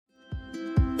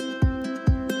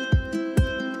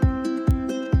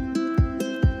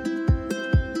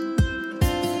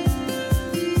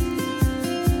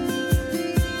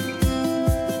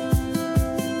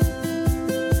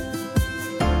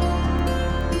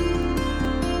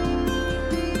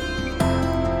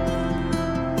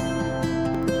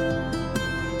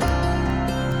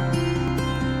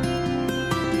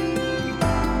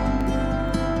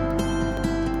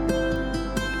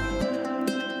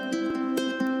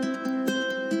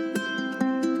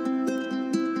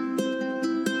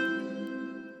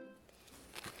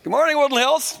Good morning, Woodland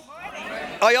Hills. Good morning.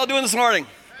 How y'all doing this morning?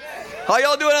 How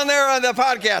y'all doing on there on the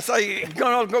podcast? Are you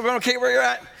going okay where you're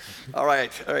at? All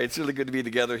right. It's really good to be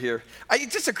together here.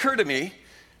 It just occurred to me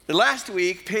that last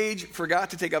week, Paige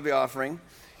forgot to take up the offering.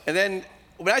 And then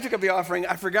when I took up the offering,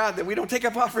 I forgot that we don't take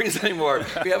up offerings anymore.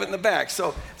 We have it in the back.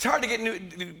 So it's hard to get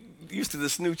used to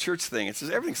this new church thing. It's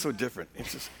just everything's so different.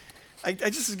 It's just I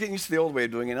just was getting used to the old way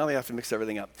of doing it. Now they have to mix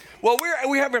everything up. Well,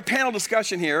 we have a panel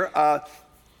discussion here.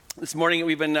 This morning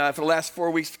we've been, for the last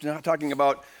 4 weeks, talking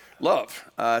about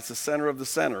love. It's the center of the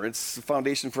center. It's the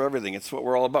foundation for everything. It's what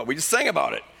we're all about. We just sang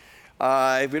about it.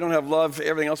 If we don't have love,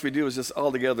 everything else we do is just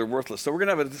altogether worthless. So we're going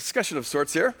to have a discussion of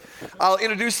sorts here. I'll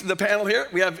introduce the panel here.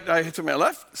 We have, to my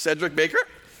left, Cedric Baker.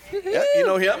 Yeah, you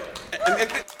know him.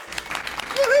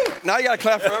 Now you got to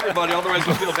clap for everybody, otherwise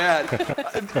we'll feel bad.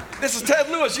 This is Ted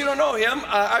Lewis. You don't know him.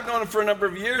 I've known him for a number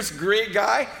of years. Great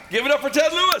guy. Give it up for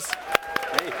Ted Lewis.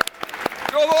 Hey.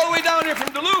 Drove all the way down here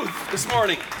from Duluth this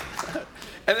morning.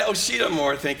 And Oshita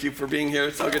Moore, thank you for being here.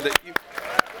 It's so good that you...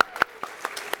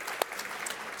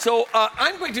 So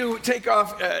I'm going to take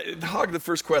off, hog the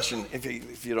first question,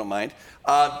 if you don't mind,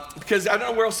 because I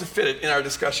don't know where else to fit it in our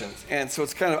discussions, and so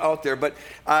it's kind of out there. But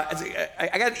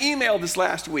I got an email this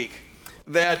last week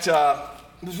that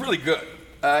was really good.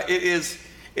 It's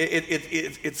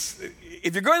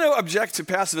if you're going to object to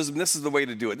pacifism, this is the way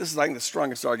to do it. This is, I think, the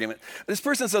strongest argument. This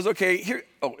person says, okay, here.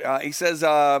 He says.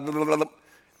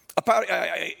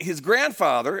 His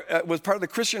grandfather was part of the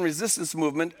Christian resistance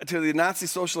movement to the Nazi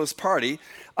Socialist Party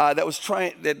that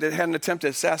had an attempt to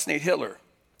assassinate Hitler.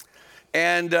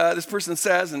 And this person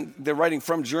says, and they're writing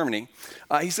from Germany,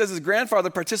 he says his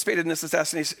grandfather participated in this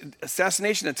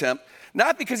assassination attempt,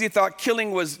 not because he thought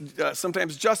killing was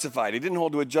sometimes justified. He didn't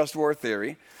hold to a just war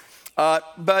theory.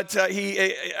 But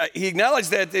he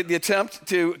acknowledged that the attempt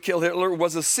to kill Hitler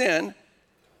was a sin,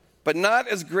 but not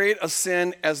as great a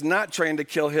sin as not trying to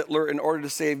kill Hitler in order to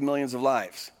save millions of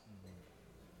lives.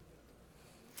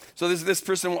 So this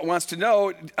person wants to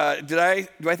know, do I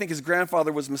think his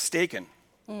grandfather was mistaken?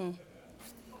 We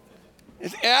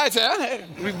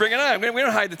bring it on. We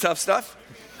don't hide the tough stuff.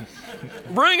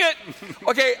 Bring it.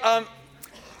 Okay,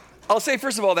 I'll say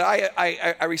first of all that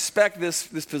I respect this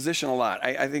position a lot.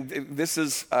 I think this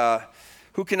is...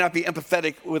 who cannot be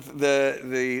empathetic with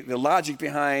the logic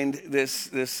behind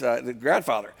the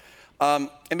grandfather? I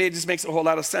mean, it just makes a whole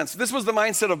lot of sense. This was the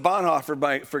mindset of Bonhoeffer,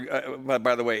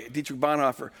 by the way, Dietrich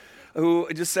Bonhoeffer,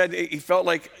 who just said he felt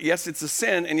like, yes, it's a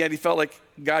sin, and yet he felt like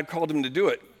God called him to do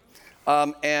it,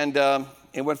 and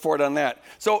went forward on that.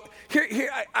 So here,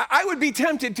 I would be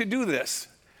tempted to do this.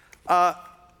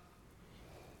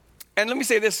 And let me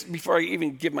say this before I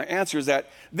even give my answer, is that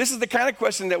this is the kind of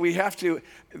question that we have to,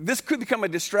 this could become a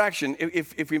distraction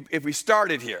if we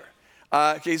started here.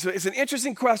 Okay, so it's an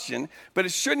interesting question, but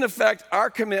it shouldn't affect our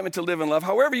commitment to live in love.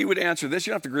 However you would answer this,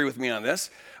 you don't have to agree with me on this,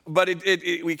 but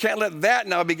we can't let that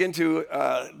now begin to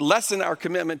lessen our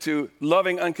commitment to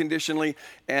loving unconditionally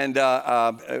and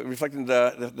reflecting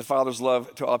the Father's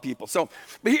love to all people. So,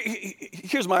 but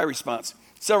here's my response.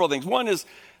 Several things. One is,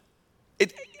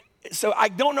 so I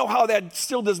don't know how that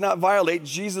still does not violate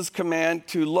Jesus' command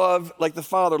to love like the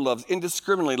Father loves,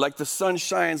 indiscriminately, like the sun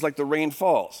shines, like the rain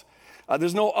falls.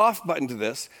 There's no off button to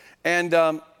this. And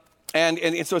so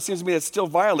it seems to me that it still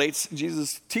violates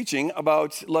Jesus' teaching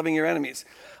about loving your enemies.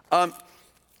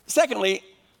 Secondly,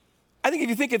 I think if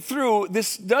you think it through,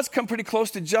 this does come pretty close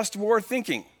to just war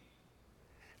thinking.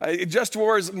 Just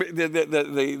war is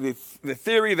the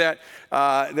theory that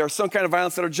there's some kind of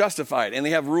violence that are justified, and they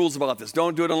have rules about this.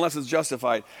 Don't do it unless it's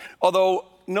justified. Although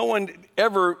no one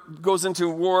ever goes into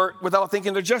war without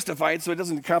thinking they're justified, so it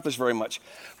doesn't accomplish very much.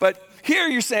 But here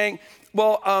you're saying,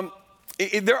 well,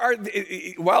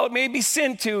 while it may be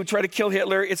sin to try to kill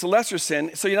Hitler, it's a lesser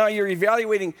sin. So now you're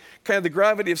evaluating kind of the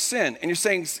gravity of sin, and you're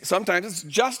saying sometimes it's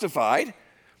justified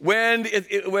when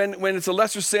it's a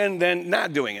lesser sin than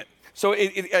not doing it. So I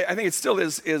think it still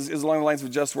is along the lines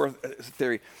of just war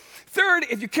theory. Third,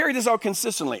 if you carry this out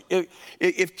consistently,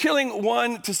 if killing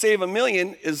one to save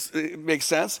 1,000,000 makes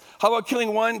sense, how about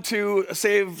killing one to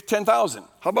save 10,000?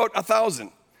 How about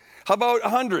 1,000? How about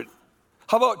 100?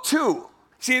 How about 2?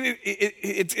 See,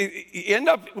 you end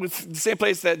up with the same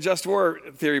place that just war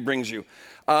theory brings you.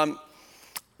 The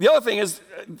other thing is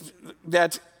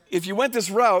that if you went this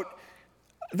route,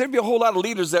 there'd be a whole lot of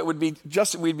leaders that we'd be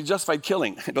justified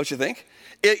killing, don't you think?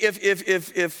 I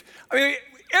mean,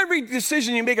 every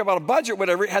decision you make about a budget,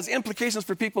 whatever, has implications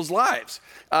for people's lives,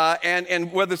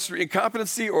 and whether it's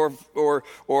incompetency or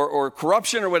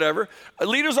corruption or whatever,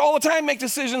 leaders all the time make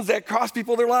decisions that cost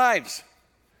people their lives.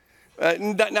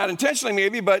 Not intentionally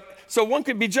maybe, but so one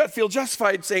could feel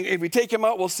justified saying, if we take him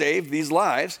out, we'll save these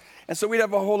lives. And so we'd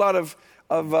have a whole lot of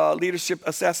leadership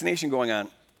assassination going on.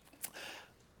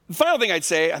 The final thing I'd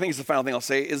say, I think it's the final thing I'll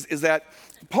say, is that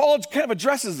Paul kind of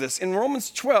addresses this. In Romans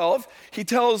 12, he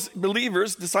tells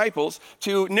believers, disciples,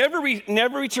 to never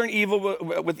return evil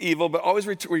with evil, but always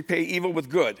repay evil with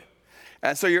good.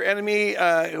 And so your enemy,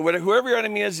 whoever your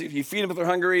enemy is, if you feed them if they're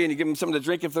hungry and you give them something to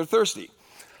drink if they're thirsty.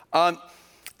 And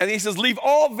he says, leave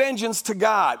all vengeance to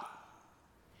God.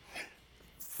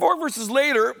 4 verses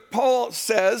later, Paul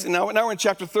says, and now we're in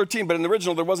chapter 13, but in the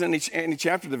original there wasn't any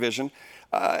chapter division.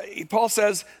 Paul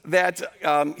says that,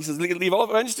 he says, leave all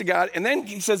vengeance to God. And then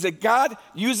he says that God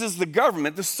uses the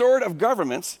government, the sword of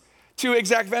governments, to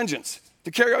exact vengeance,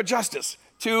 to carry out justice,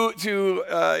 to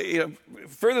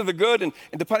further the good and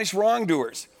to punish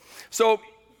wrongdoers. So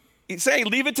he's saying,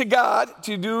 leave it to God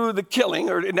to do the killing,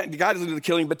 or God doesn't do the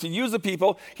killing, but to use the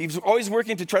people. He's always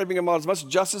working to try to bring about as much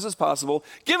justice as possible,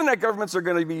 given that governments are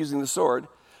going to be using the sword.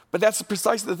 But that's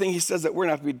precisely the thing he says that we're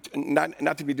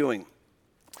not to be doing.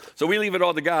 So we leave it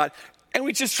all to God, and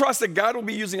we just trust that God will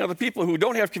be using other people who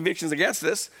don't have convictions against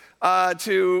this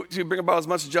to bring about as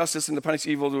much justice and to punish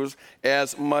evildoers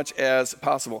as much as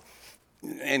possible.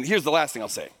 And here's the last thing I'll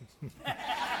say.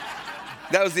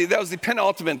 That was the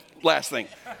penultimate last thing.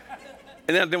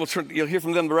 And then you'll hear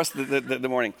from them the rest of the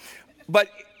morning. But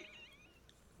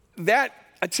that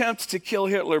attempt to kill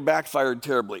Hitler backfired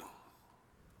terribly.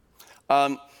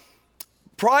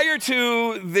 Prior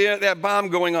to that bomb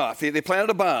going off, they planted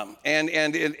a bomb and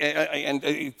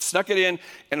snuck it in,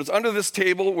 and it was under this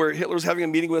table where Hitler was having a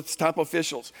meeting with top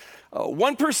officials.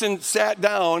 One person sat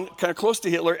down kind of close to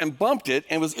Hitler and bumped it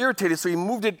and was irritated, so he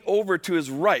moved it over to his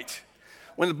right.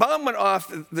 When the bomb went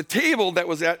off, the table that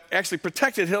was actually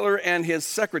protected Hitler and his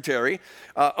secretary.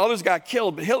 Others got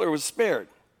killed, but Hitler was spared.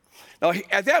 Now,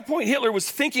 at that point, Hitler was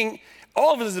thinking,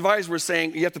 all of his advisors were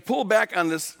saying, you have to pull back on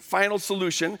this final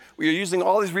solution where you're using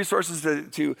all these resources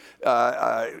to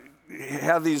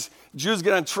have these Jews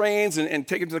get on trains and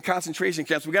take them to the concentration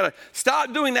camps. We've got to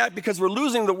stop doing that because we're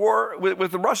losing the war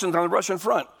with the Russians on the Russian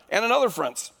front and on other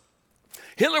fronts.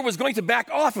 Hitler was going to back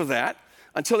off of that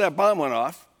until that bomb went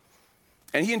off,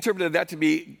 and he interpreted that to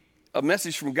be a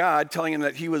message from God telling him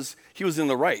that he was in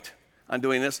the right on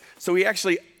doing this. So he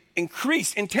actually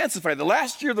intensified. The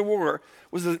last year of the war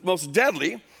was the most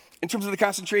deadly in terms of the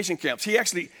concentration camps. He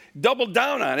actually doubled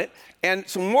down on it, and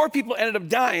so more people ended up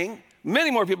dying.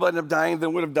 Many more people ended up dying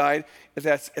than would have died if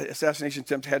that assassination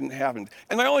attempt hadn't happened.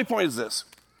 And my only point is this.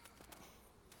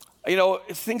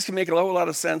 Things can make a whole lot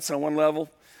of sense on one level,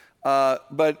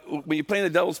 but when you're playing the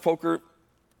devil's poker,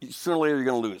 sooner or later you're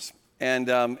going to lose. And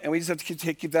we just have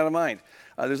to keep that in mind.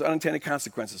 There's unintended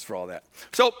consequences for all that.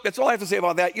 So that's all I have to say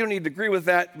about that. You don't need to agree with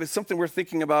that. It's something we're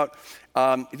thinking about.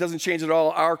 It doesn't change at all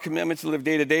our commitment to live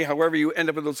day to day, however you end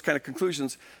up with those kind of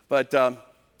conclusions. But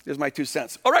there's my 2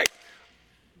 cents. All right.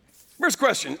 First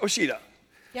question, Oshida.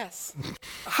 Yes.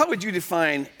 How would you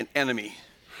define an enemy?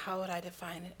 How would I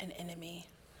define an enemy?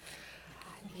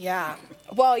 Yeah.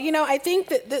 Well, I think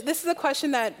that this is a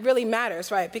question that really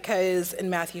matters, right? Because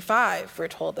in Matthew 5, we're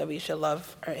told that we should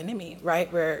love our enemy,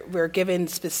 right? We're given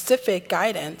specific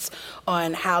guidance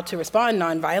on how to respond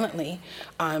nonviolently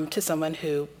to someone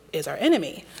who is our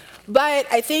enemy. But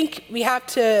I think we have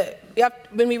to,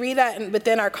 when we read that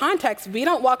within our context, we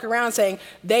don't walk around saying,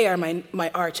 they are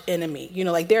my arch enemy,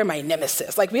 they're my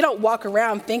nemesis. We don't walk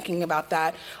around thinking about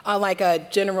that on a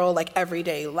general,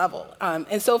 everyday level.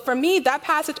 And so for me, that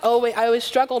passage, I always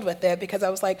struggled with it because I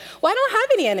was like, well, I don't have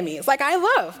any enemies.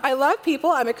 I love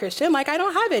people. I'm a Christian. I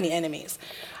don't have any enemies.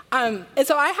 And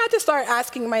so I had to start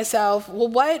asking myself, well,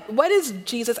 what is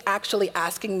Jesus actually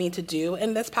asking me to do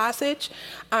in this passage?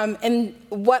 And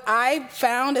what I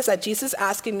found is that Jesus is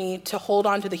asking me to hold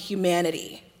on to the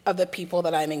humanity of the people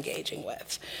that I'm engaging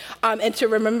with, and to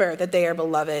remember that they are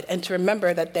beloved, and to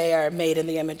remember that they are made in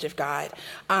the image of God.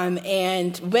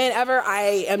 And whenever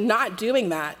I am not doing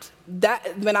that,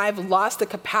 when I've lost the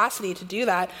capacity to do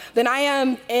that, then I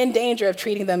am in danger of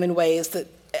treating them in ways that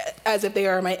as if they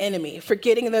are my enemy,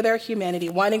 forgetting that their humanity,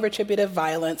 wanting retributive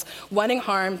violence, wanting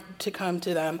harm to come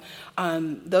to them,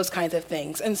 those kinds of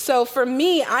things. And so for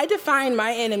me, I define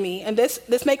my enemy, and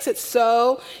this makes it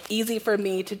so easy for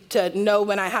me to know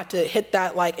when I have to hit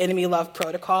that enemy love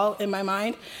protocol in my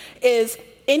mind, is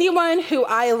anyone who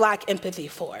I lack empathy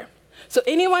for. So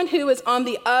anyone who is on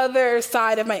the other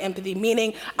side of my empathy,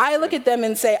 meaning I look at them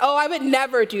and say, oh, I would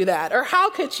never do that, or how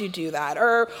could you do that,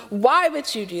 or why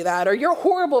would you do that, or you're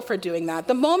horrible for doing that.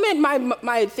 The moment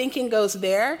my thinking goes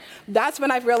there, that's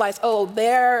when I've realized, oh,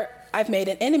 I've made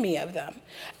an enemy of them.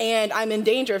 And I'm in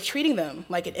danger of treating them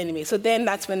like an enemy. So then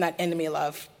that's when that enemy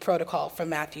love protocol from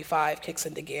Matthew 5 kicks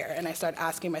into gear. And I start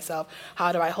asking myself,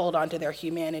 how do I hold on to their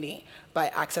humanity by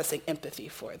accessing empathy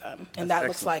for them? And that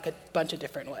looks like a bunch of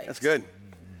different ways. That's good.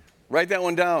 Write that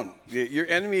one down. Your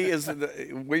enemy is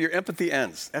where your empathy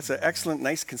ends. That's an excellent,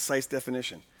 nice, concise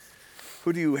definition.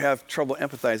 Who do you have trouble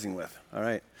empathizing with? All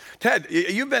right. Ted,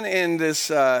 you've been in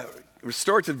this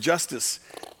restorative justice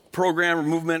program,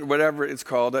 movement, whatever it's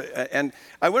called. And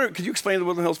I wonder, could you explain to the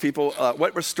Woodland Hills people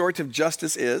what restorative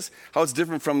justice is, how it's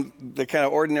different from the kind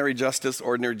of ordinary justice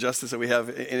that we have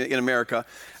in America?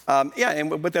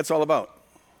 And what that's all about.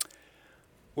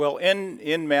 Well,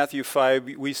 in Matthew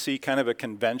 5, we see kind of a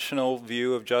conventional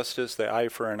view of justice, the eye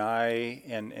for an eye,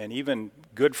 and even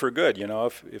good for good. You know,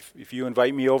 if you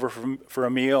invite me over for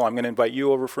a meal, I'm going to invite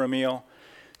you over for a meal.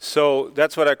 So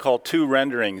that's what I call two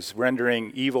renderings,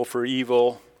 rendering evil for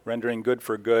evil, rendering good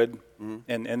for good,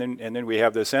 and then we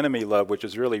have this enemy love, which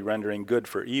is really rendering good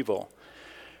for evil.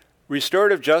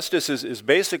 Restorative justice is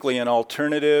basically an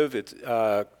alternative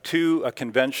to a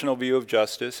conventional view of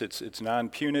justice. It's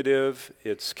non-punitive,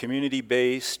 it's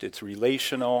community-based, it's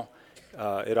relational.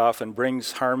 It often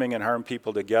brings harming and harmed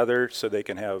people together so they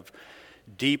can have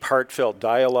deep, heartfelt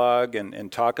dialogue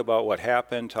and talk about what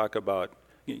happened, talk about,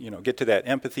 get to that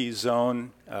empathy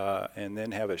zone, and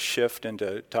then have a shift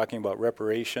into talking about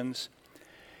reparations.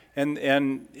 And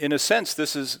in a sense,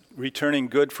 this is returning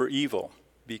good for evil,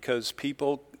 because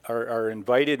people are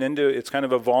invited into, it's kind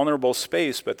of a vulnerable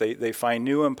space, but they find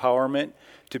new empowerment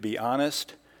to be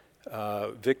honest.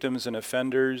 Victims and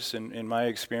offenders, in my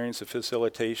experience of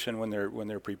facilitation, when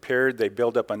they're prepared, they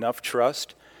build up enough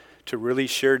trust to really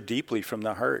share deeply from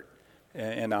the heart.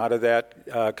 And out of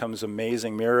that comes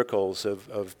amazing miracles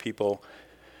of people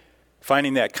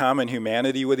finding that common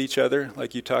humanity with each other,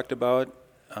 like you talked about.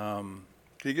 Can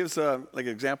you give us an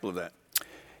example of that?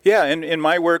 Yeah, in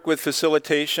my work with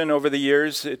facilitation over the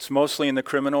years, it's mostly in the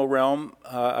criminal realm.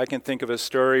 I can think of a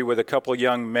story with a couple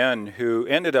young men who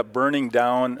ended up burning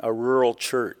down a rural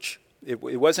church. It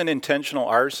wasn't intentional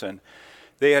arson.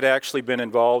 They had actually been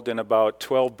involved in about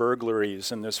 12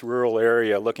 burglaries in this rural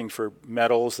area, looking for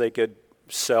metals they could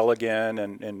sell again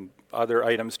and other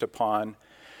items to pawn.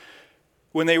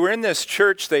 When they were in this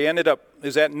church, they ended up,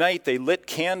 at night, they lit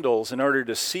candles in order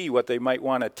to see what they might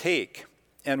want to take.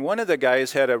 And one of the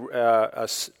guys had a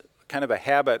kind of a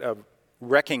habit of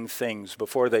wrecking things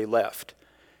before they left.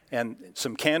 And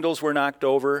some candles were knocked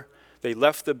over. They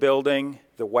left the building.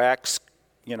 The wax,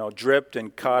 dripped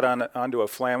and caught onto a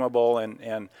flammable.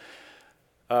 And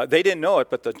they didn't know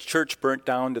it, but the church burnt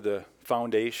down to the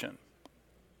foundation.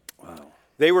 Wow.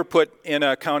 They were put in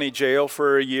a county jail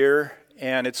for a year.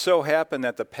 And it so happened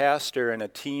that the pastor and a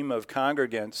team of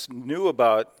congregants knew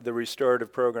about the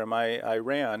restorative program I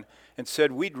ran and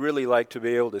said, we'd really like to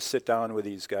be able to sit down with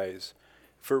these guys.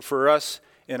 For us,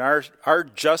 in our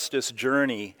justice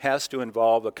journey has to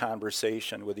involve a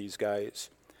conversation with these guys.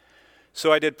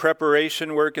 So I did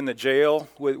preparation work in the jail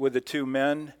with the two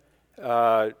men,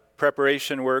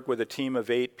 preparation work with a team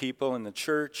of 8 people in the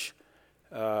church.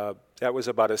 That was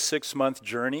about a 6-month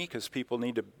journey because people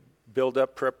need to build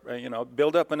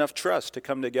up enough trust to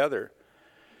come together.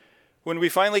 When we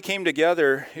finally came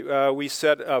together, we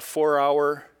set a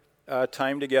 4-hour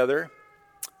time together,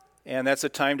 and that's a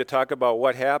time to talk about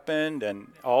what happened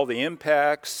and all the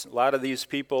impacts. A lot of these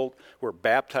people were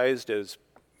baptized as,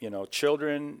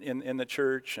 children in the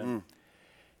church, and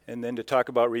then to talk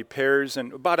about repairs.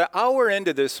 And about an hour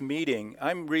into this meeting,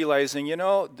 I'm realizing,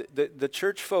 the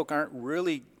church folk aren't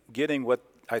really getting what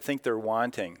I think they're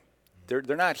wanting.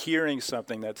 They're not hearing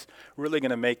something that's really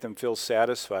going to make them feel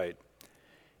satisfied.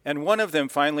 And one of them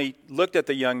finally looked at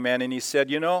the young man and he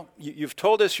said, you've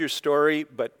told us your story,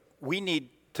 but we need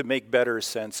to make better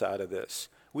sense out of this.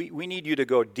 We need you to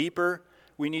go deeper.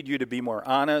 We need you to be more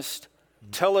honest.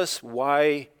 Tell us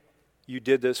why you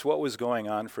did this, what was going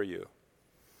on for you.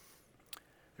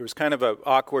 There was kind of an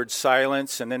awkward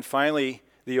silence, and then finally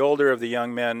the older of the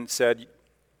young men said,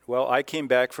 well, I came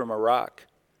back from Iraq.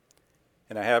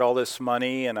 And I had all this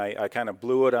money, and I kind of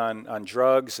blew it on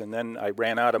drugs, and then I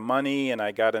ran out of money, and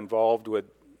I got involved with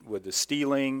the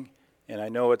stealing, and I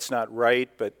know it's not right,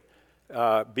 but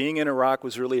being in Iraq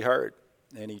was really hard.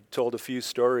 And he told a few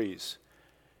stories.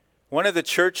 One of the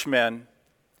churchmen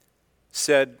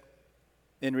said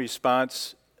in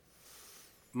response,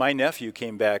 my nephew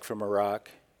came back from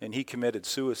Iraq, and he committed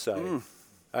suicide.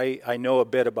 I know a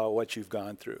bit about what you've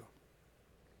gone through.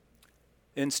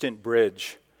 Instant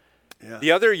bridge. Yeah.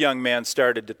 The other young man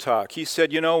started to talk. He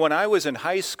said, when I was in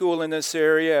high school in this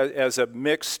area as a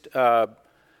mixed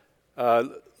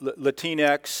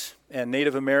Latinx and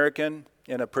Native American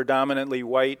in a predominantly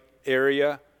white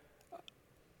area,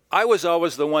 I was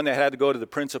always the one that had to go to the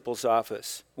principal's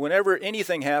office. Whenever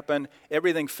anything happened,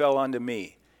 everything fell onto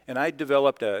me. And I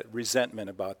developed a resentment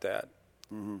about that.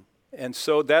 Mm-hmm. And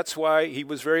so that's why he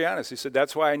was very honest. He said,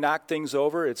 that's why I knock things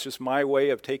over. It's just my way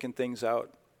of taking things out.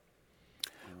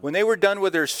 When they were done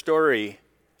with their story,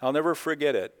 I'll never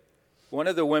forget it. One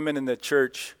of the women in the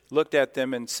church looked at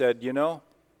them and said, you know,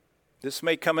 this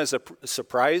may come as a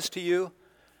surprise to you,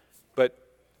 but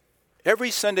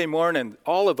every Sunday morning,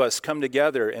 all of us come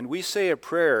together and we say a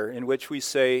prayer in which we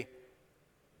say,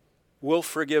 we'll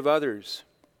forgive others.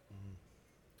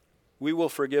 We will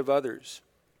forgive others.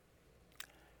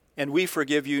 And we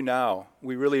forgive you now.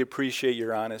 We really appreciate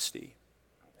your honesty.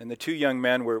 And the two young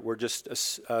men were just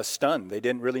stunned. They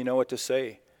didn't really know what to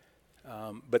say.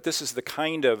 But this is the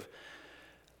kind of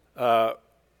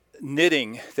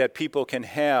knitting that people can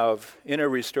have in a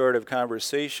restorative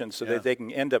conversation so that they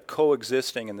can end up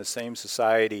coexisting in the same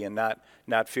society and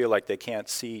not feel like they can't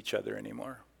see each other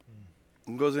anymore.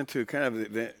 It goes into kind of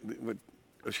what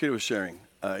Oshita was sharing,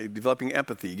 developing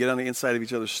empathy. You get on the inside of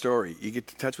each other's story. You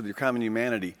get in touch with your common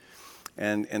humanity,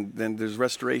 and then there's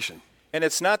restoration. And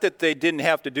it's not that they didn't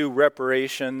have to do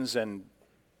reparations and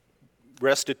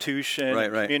restitution,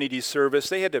 community service.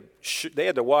 They had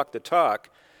to walk the talk,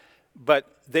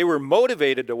 but they were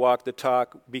motivated to walk the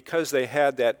talk because they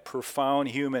had that profound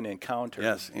human encounter.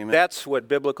 Yes, amen. That's what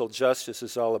biblical justice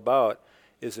is all about,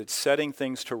 is it's setting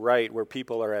things to right where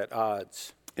people are at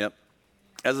odds. Yep.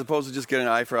 As opposed to just getting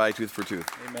eye for eye, tooth for tooth.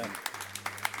 Amen.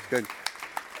 Good.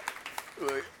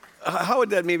 How would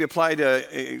that maybe apply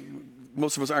to,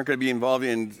 most of us aren't going to be involved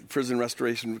in prison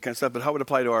restoration kind of stuff, but how would it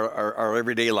apply to our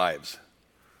everyday lives?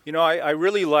 You know, I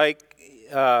really like,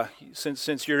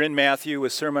 since you're in Matthew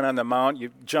with Sermon on the Mount,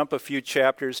 you jump a few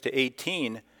chapters to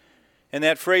 18, and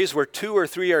that phrase where 2 or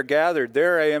 3 are gathered,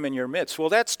 there I am in your midst. Well,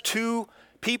 that's 2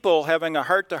 people having a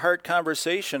heart-to-heart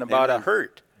conversation about a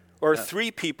hurt, or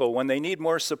 3 people when they need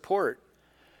more support.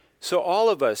 So all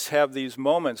of us have these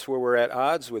moments where we're at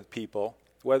odds with people,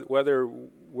 whether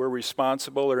we're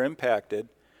responsible or impacted.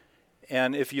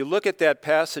 And if you look at that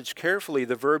passage carefully,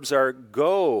 the verbs are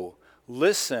go,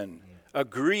 listen,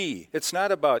 agree. It's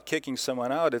not about kicking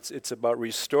someone out. It's about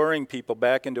restoring people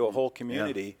back into a whole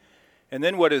community. Yeah. And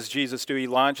then what does Jesus do? He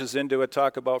launches into a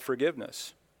talk about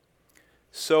forgiveness.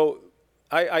 So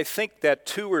I think that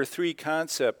 2 or 3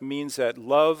 concept means that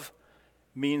love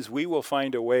means we will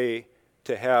find a way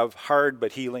to have hard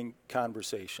but healing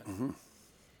conversation. Mm-hmm.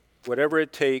 Whatever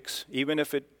it takes, even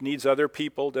if it needs other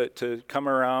people to come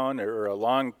around or a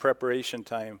long preparation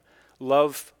time,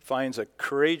 love finds a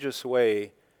courageous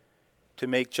way to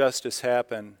make justice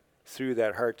happen through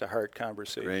that heart-to-heart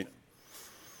conversation. Great.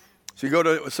 So you go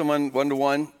to someone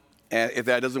one-to-one, and if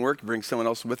that doesn't work, you bring someone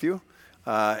else with you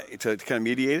to kind of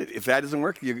mediate it. If that doesn't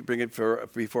work, you bring it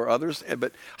before others.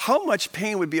 But how much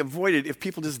pain would be avoided if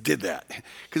people just did that?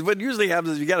 Because what usually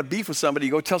happens is you got a beef with somebody,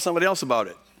 you go tell somebody else about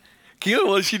it. You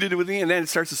know what she did with me? And then it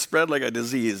starts to spread like a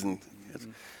disease. And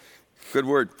good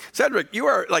word. Cedric, you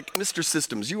are like Mr.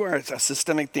 Systems. You are a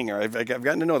systemic thinker. I've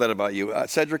gotten to know that about you.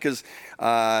 Cedric is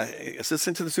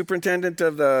assistant to the superintendent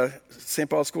of the St.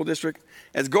 Paul School District.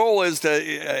 His goal is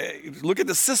to look at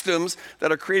the systems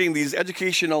that are creating these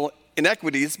educational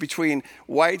inequities between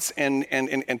whites and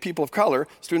people of color,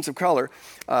 students of color,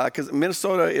 because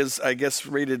Minnesota is, I guess,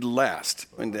 rated last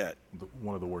in that.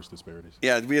 One of the worst disparities.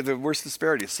 Yeah, we have the worst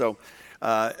disparities. So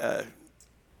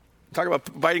talk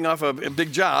about biting off a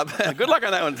big job. Good luck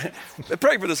on that one.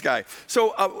 Pray for this guy. So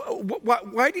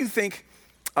why do you think,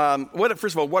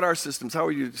 first of all, what are systems? How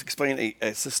would you explain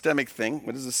a systemic thing?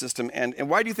 What is a system? And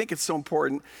why do you think it's so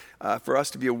important for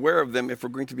us to be aware of them if we're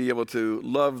going to be able to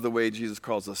love the way Jesus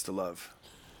calls us to love?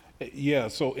 Yeah,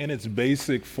 so in its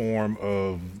basic form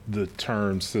of the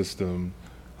term system,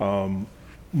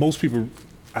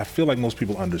 I feel like most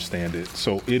people understand it.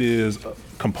 So it is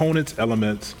components,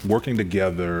 elements, working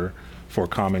together for a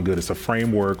common good. It's a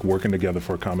framework working together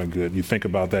for a common good. You think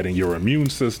about that in your immune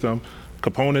system,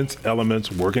 components,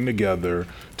 elements working together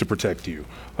to protect you.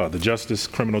 The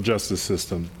criminal justice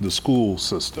system, the school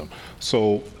system.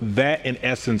 So that in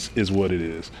essence is what it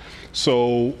is.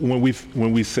 So when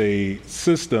we say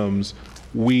systems,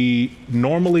 we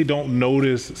normally don't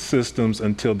notice systems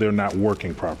until they're not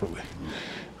working properly.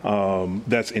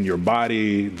 That's in your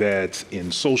body, that's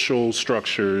in social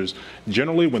structures.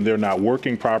 Generally, when they're not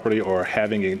working properly or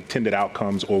having intended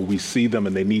outcomes, or we see them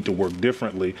and they need to work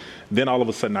differently, then all of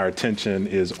a sudden our attention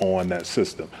is on that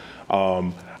system.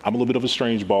 I'm a little bit of a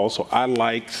strange ball, so I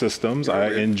like systems.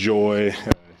 I enjoy,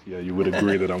 yeah, you would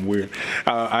agree that I'm weird.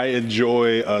 I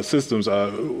enjoy systems.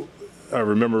 I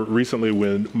remember recently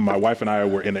when my wife and I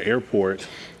were in the airport,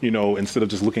 instead of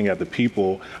just looking at the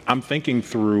people, I'm thinking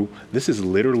through, this is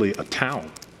literally a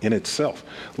town in itself.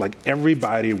 Like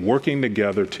everybody working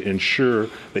together to ensure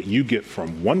that you get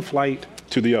from one flight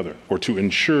to the other, or to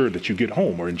ensure that you get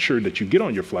home, or ensure that you get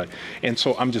on your flight. And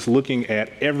so I'm just looking at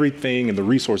everything and the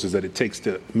resources that it takes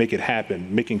to make it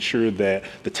happen, making sure that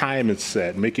the time is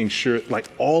set, making sure, like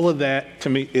all of that, to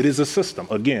me, it is a system.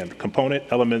 Again, component,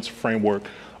 elements, framework,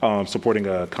 supporting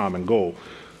a common goal.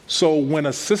 So when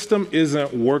a system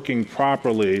isn't working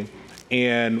properly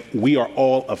and we are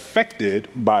all affected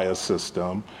by a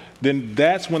system, then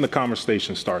that's when the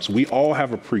conversation starts. We all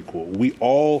have a prequel. We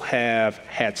all have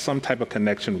had some type of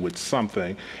connection with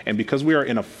something. And because we are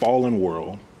in a fallen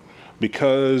world,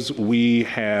 because we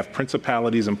have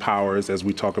principalities and powers, as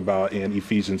we talk about in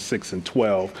Ephesians 6 and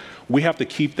 12, we have to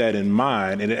keep that in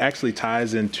mind. And it actually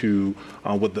ties into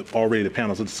what the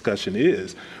panel's discussion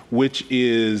is, which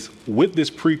is with this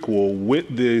prequel,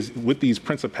 with these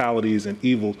principalities and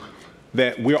evil,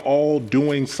 that we're all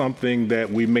doing something that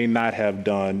we may not have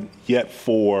done yet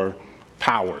for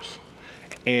powers.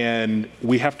 And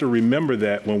we have to remember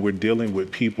that when we're dealing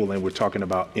with people and we're talking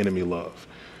about enemy love,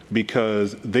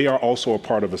 because they are also a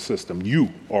part of a system. You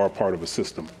are a part of a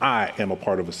system. I am a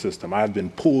part of a system. I've been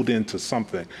pulled into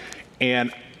something.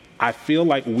 And I feel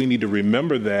like we need to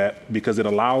remember that, because it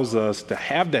allows us to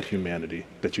have that humanity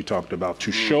that you talked about,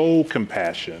 to show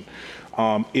compassion.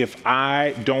 If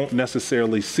I don't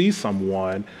necessarily see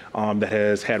someone that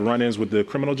has had run-ins with the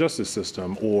criminal justice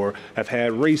system, or have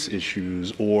had race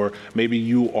issues, or maybe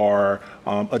you are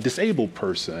a disabled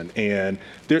person, and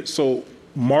so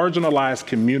marginalized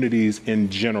communities in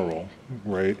general,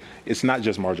 right? It's not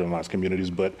just marginalized communities,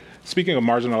 but speaking of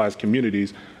marginalized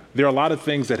communities, there are a lot of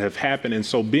things that have happened. And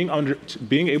so being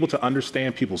able to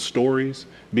understand people's stories,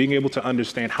 being able to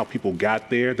understand how people got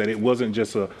there, that it wasn't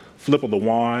just a flip of the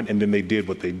wand and then they did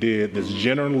what they did. There's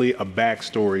generally a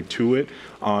backstory to it.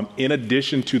 In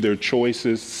addition to their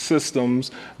choices,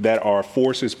 systems that are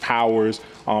forces, powers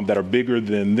that are bigger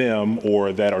than them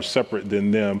or that are separate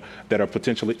than them, that are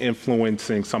potentially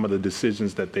influencing some of the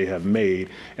decisions that they have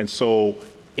made. And so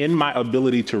in my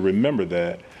ability to remember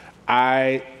that,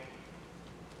 I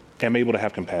am able to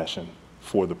have compassion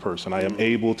for the person. I am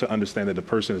able to understand that the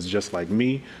person is just like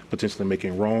me, potentially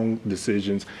making wrong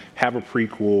decisions, have a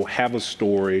prequel, have a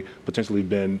story, potentially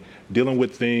been dealing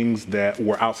with things that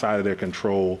were outside of their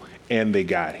control, and they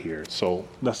got here. So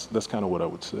that's kind of what I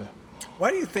would say. Why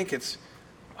do you think it's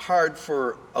hard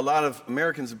for a lot of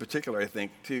Americans in particular, I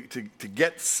think, to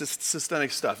get systemic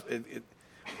stuff?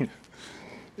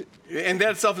 And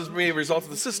that itself is maybe a result of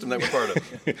the system that we're part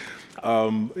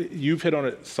of. You've hit on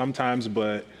it sometimes,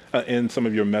 but in some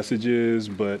of your messages,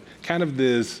 but kind of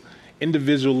this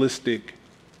individualistic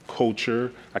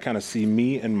culture. I kind of see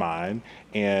me and mine,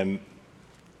 and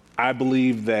I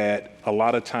believe that a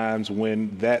lot of times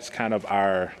when that's kind of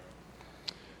our,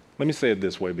 let me say it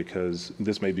this way because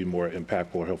this may be more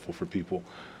impactful or helpful for people.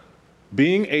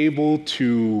 Being able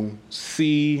to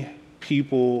see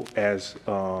people as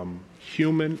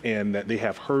human and that they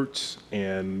have hurts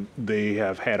and they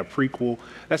have had a prequel,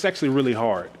 that's actually really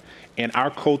hard. And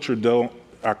our culture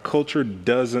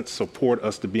doesn't support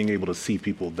us to being able to see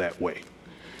people that way.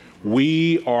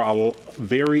 We are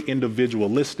very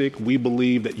individualistic. We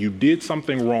believe that you did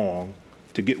something wrong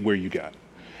to get where you got.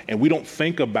 And we don't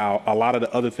think about a lot of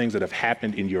the other things that have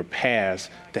happened in your past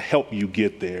to help you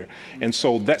get there. And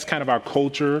so that's kind of our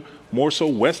culture, more so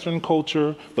Western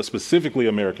culture, but specifically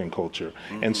American culture.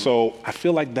 Mm-hmm. And so I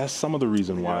feel like that's some of the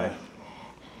reason why.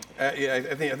 Yeah,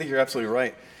 I think you're absolutely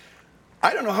right.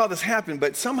 I don't know how this happened,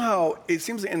 but somehow it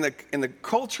seems in the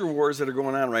culture wars that are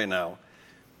going on right now,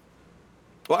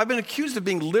 well, I've been accused of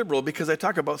being liberal because I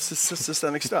talk about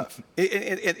systemic stuff.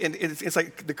 It's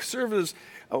like the conservatives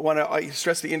want to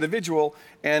stress the individual,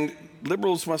 and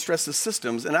liberals want to stress the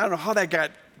systems. And I don't know how that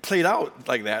got played out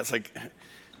like that. It's like,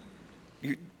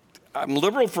 I'm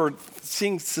liberal for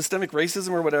seeing systemic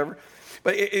racism or whatever,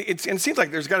 but it seems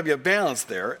like there's got to be a balance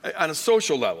there on a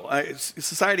social level.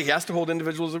 Society has to hold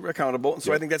individuals accountable, and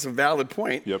so I think that's a valid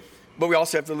point. Yep. But we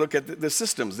also have to look at the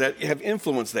systems that have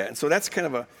influenced that. And so that's kind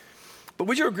of a... But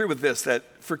would you agree with this, that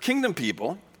for kingdom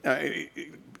people,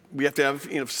 we have to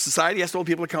have, society has to hold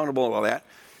people accountable and all that.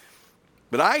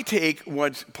 But I take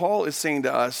what Paul is saying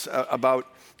to us about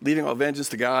leaving all vengeance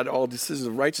to God, all decisions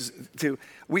of righteousness,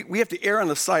 we have to err on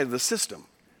the side of the system.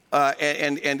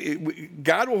 And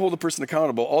God will hold the person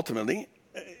accountable ultimately.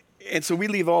 And so we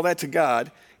leave all that to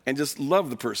God and just love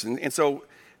the person. And so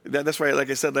that's why, like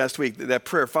I said last week, that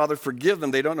prayer, Father, forgive them,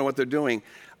 they don't know what they're doing.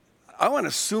 I want to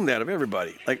assume that of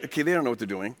everybody. Like, okay, they don't know what they're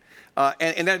doing.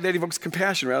 And that evokes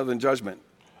compassion rather than judgment.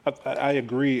 I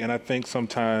agree, and I think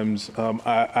sometimes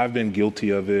I've been guilty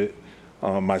of it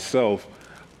myself.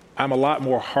 I'm a lot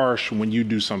more harsh when you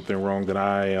do something wrong than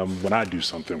I am when I do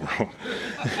something wrong.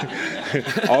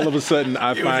 All of a sudden,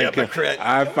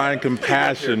 I find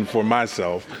compassion for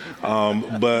myself.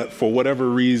 But for whatever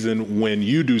reason, when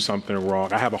you do something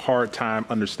wrong, I have a hard time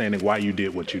understanding why you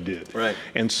did what you did. Right.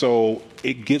 And so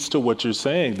it gets to what you're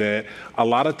saying, that a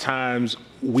lot of times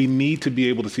we need to be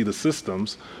able to see the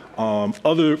systems,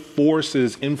 other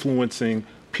forces influencing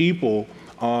people.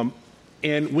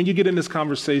 And when you get in this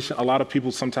conversation, a lot of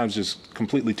people sometimes just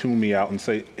completely tune me out and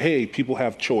say, hey, people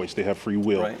have choice, they have free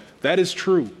will. Right. That is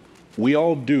true. We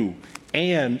all do.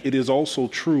 And it is also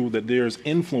true that there's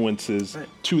influences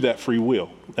to that free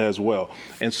will as well.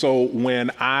 And so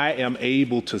when I am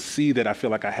able to see that, I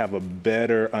feel like I have a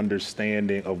better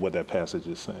understanding of what that passage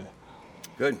is saying.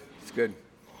 Good. It's good.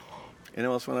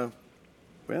 Anyone else want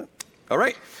to? Yeah. All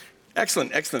right.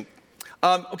 Excellent.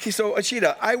 Okay, so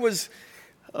Achita, I was...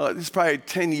 this is probably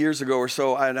 10 years ago or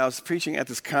so, and I was preaching at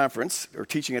this conference, or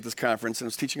teaching at this conference, and I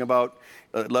was teaching about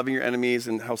loving your enemies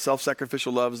and how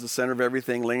self-sacrificial love is the center of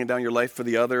everything, laying down your life for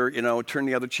the other, turn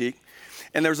the other cheek.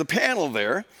 And there was a panel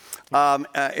there.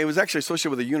 It was actually associated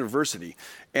with a university.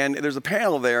 And there's a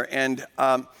panel there, and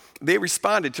they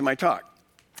responded to my talk.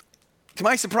 To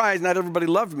my surprise, not everybody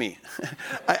loved me.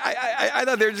 I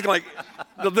thought they were just like,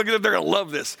 they're going to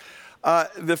love this.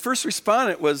 The first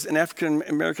respondent was an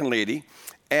African-American lady.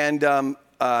 And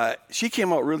she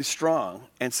came out really strong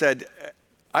and said,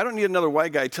 I don't need another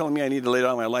white guy telling me I need to lay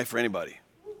down my life for anybody.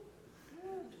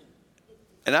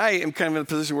 And I am kind of in a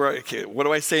position where, okay, what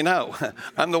do I say now?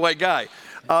 I'm the white guy.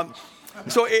 But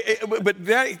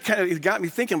that kind of got me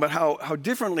thinking about how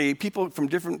differently people from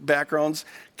different backgrounds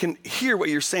can hear what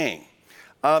you're saying.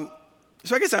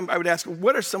 So I guess I would ask,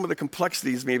 what are some of the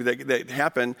complexities maybe that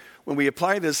happen when we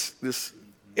apply this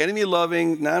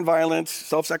enemy-loving, nonviolent,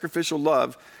 self-sacrificial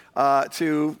love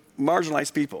to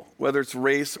marginalized people, whether it's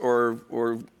race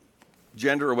or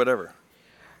gender or whatever?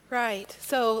 Right.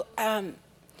 So,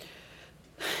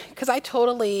 because I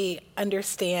totally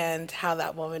understand how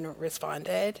that woman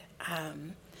responded.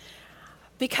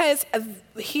 Because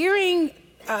hearing,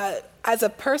 as a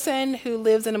person who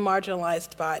lives in a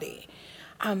marginalized body,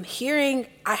 hearing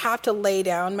I have to lay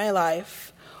down my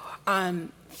life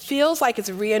feels like it's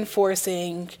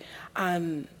reinforcing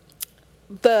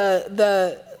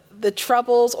the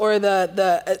troubles or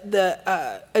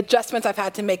the adjustments I've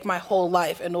had to make my whole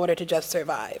life in order to just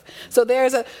survive. So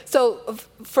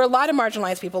for a lot of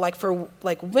marginalized people,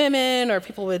 like women or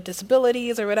people with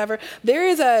disabilities or whatever, there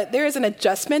is an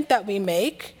adjustment that we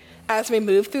make as we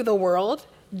move through the world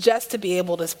just to be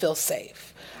able to feel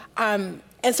safe.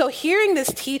 And so hearing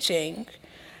this teaching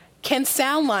can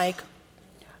sound like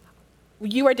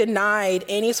you are denied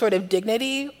any sort of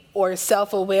dignity or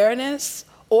self-awareness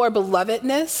or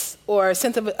belovedness or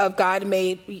sense of God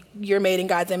you're made in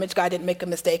God's image. God didn't make a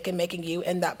mistake in making you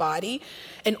in that body.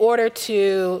 In order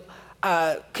to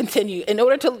continue, in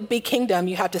order to be kingdom,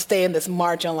 you have to stay in this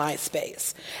marginalized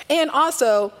space. And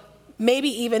also, maybe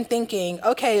even thinking,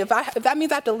 okay, if that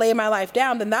means I have to lay my life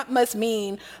down, then that must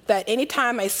mean that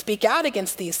anytime I speak out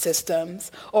against these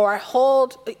systems or I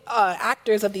hold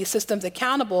actors of these systems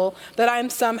accountable, that I'm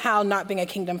somehow not being a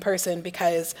kingdom person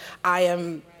because I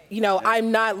am,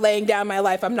 I'm not laying down my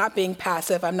life, I'm not being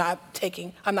passive, I'm not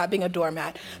being a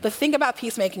doormat. The thing about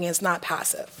peacemaking is not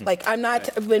passive.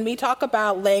 When we talk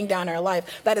about laying down our life,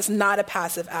 that is not a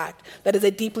passive act. That is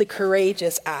a deeply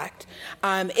courageous act.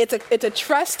 It's a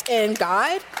trust in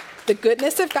God, the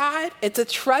goodness of God. It's a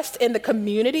trust in the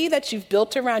community that you've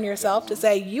built around yourself to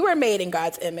say, you are made in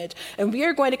God's image, and we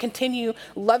are going to continue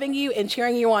loving you and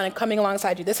cheering you on and coming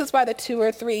alongside you. This is why the 2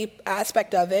 or 3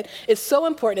 aspect of it is so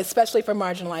important, especially for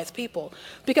marginalized people.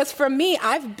 Because for me,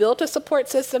 I've built a support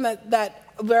system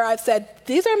where I've said,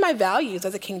 these are my values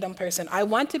as a kingdom person. I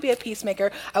want to be a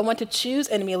peacemaker. I want to choose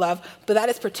enemy love, but that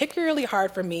is particularly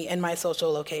hard for me in my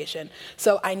social location.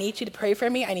 So I need you to pray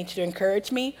for me. I need you to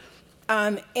encourage me.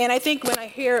 And I think when I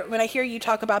hear you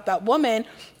talk about that woman,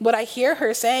 what I hear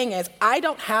her saying is, I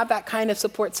don't have that kind of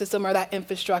support system or that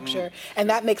infrastructure, and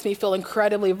that makes me feel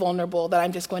incredibly vulnerable that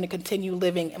I'm just going to continue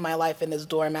living my life in this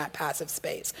doormat passive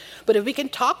space. But if we can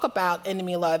talk about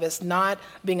enemy love as not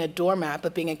being a doormat,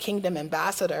 but being a kingdom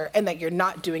ambassador, and that you're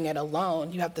not doing it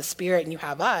alone, you have the Spirit and you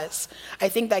have us, I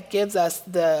think that gives us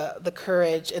the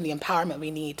courage and the empowerment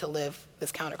we need to live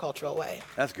this countercultural way.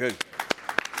 That's good.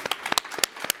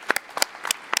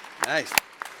 Nice.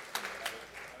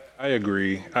 I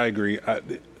agree.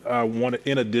 I want to,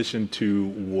 in addition to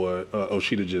what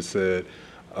Oshita just said,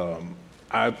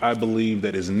 I believe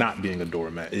that is not being a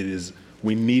doormat. It is,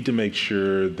 we need to make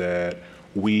sure that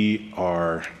we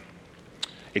are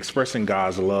expressing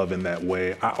God's love in that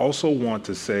way. I also want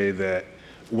to say that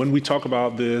when we talk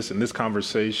about this in this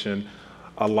conversation,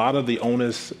 a lot of the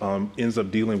onus ends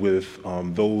up dealing with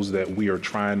those that we are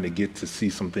trying to get to see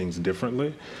some things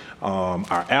differently.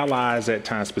 Our allies at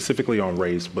times, specifically on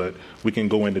race, but we can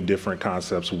go into different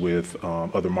concepts with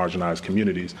other marginalized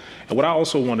communities. And what I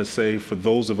also want to say for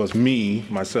those of us,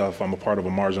 myself, I'm a part of a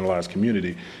marginalized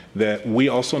community, that we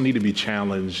also need to be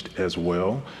challenged as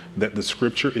well, that the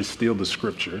scripture is still the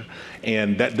scripture.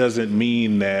 And that doesn't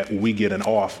mean that we get an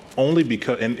off, only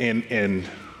because, and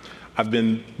I've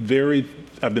been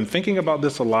thinking about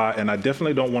this a lot, and I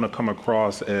definitely don't want to come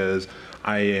across as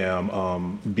I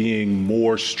am being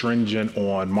more stringent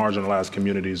on marginalized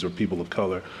communities or people of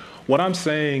color. What I'm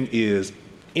saying is,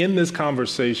 in this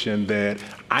conversation, that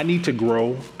I need to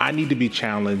grow, I need to be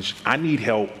challenged, I need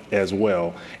help as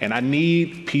well. And I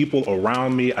need people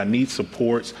around me, I need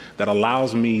supports that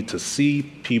allows me to see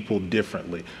people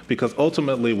differently. Because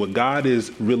ultimately what God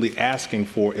is really asking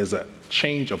for is a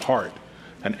change of heart,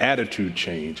 an attitude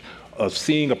change, of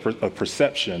seeing a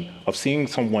perception, of seeing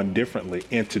someone differently.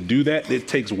 And to do that, it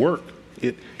takes work.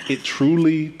 It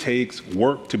truly takes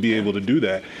work to be able to do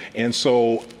that. And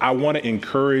so I want to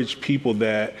encourage people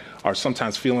that are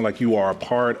sometimes feeling like you are a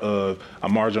part of a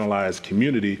marginalized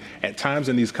community. At times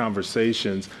in these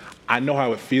conversations, I know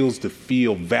how it feels to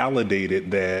feel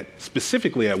validated, that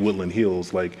specifically at Woodland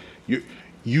Hills, like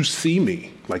you see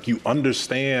me, like you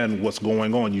understand what's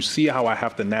going on. You see how I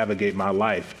have to navigate my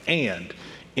life. And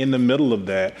in the middle of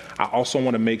that, I also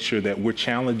want to make sure that we're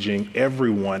challenging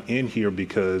everyone in here,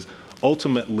 because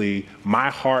ultimately my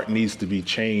heart needs to be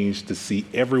changed to see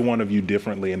every one of you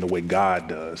differently in the way God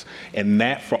does. And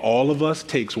that for all of us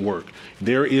takes work.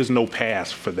 There is no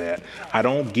pass for that. I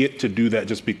don't get to do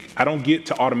that I don't get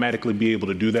to automatically be able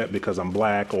to do that because I'm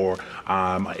black or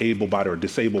I'm an able-bodied or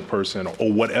disabled person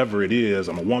or whatever it is.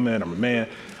 I'm a woman, I'm a man.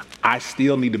 I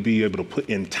still need to be able to put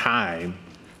in time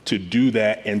to do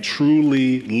that and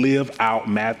truly live out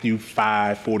Matthew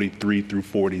 5:43 through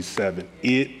 47.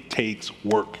 It takes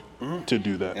work to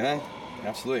do that. Yeah,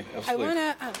 absolutely. I would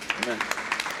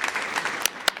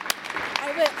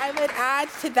add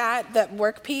to that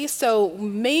work piece. So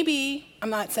maybe,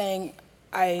 I'm not saying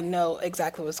I know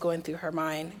exactly what's going through her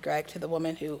mind, Greg, to the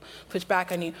woman who pushed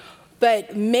back on you.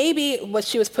 But maybe what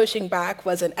she was pushing back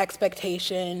was an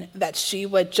expectation that she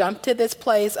would jump to this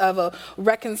place of a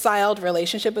reconciled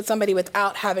relationship with somebody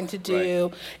without having to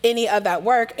do any of that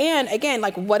work. And again,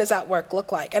 like, what does that work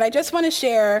look like? And I just want to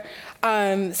share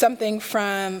something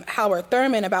from Howard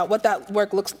Thurman about what that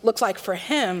work looks like for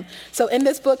him. So in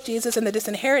this book, Jesus and the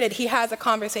Disinherited, he has a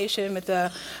conversation with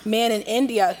a man in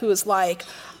India who is like,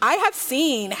 I have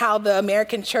seen how the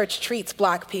American church treats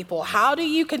black people. How do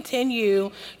you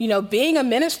continue, being a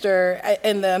minister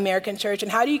in the American church,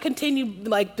 and how do you continue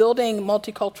like building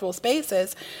multicultural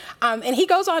spaces? And he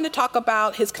goes on to talk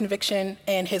about his conviction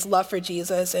and his love for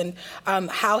Jesus, and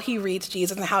how he reads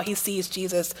Jesus and how he sees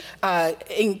Jesus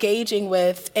engaging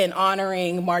with and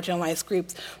honoring marginalized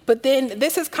groups. But then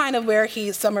this is kind of where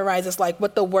he summarizes like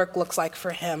what the work looks like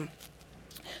for him.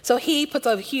 So he puts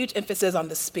a huge emphasis on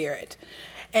the Spirit.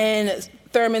 And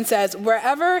Thurman says,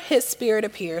 wherever his Spirit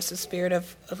appears, the Spirit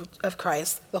of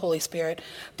Christ, the Holy Spirit,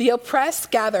 the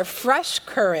oppressed gather fresh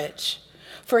courage,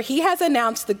 for he has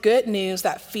announced the good news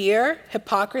that fear,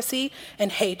 hypocrisy,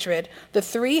 and hatred, the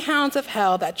three hounds of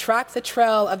hell that track the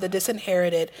trail of the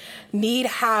disinherited, need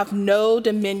have no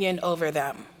dominion over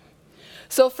them.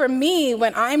 So for me,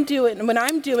 when I'm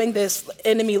doing this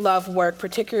enemy love work,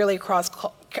 particularly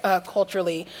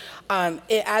culturally,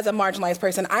 as a marginalized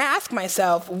person, I ask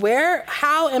myself,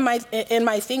 how am I in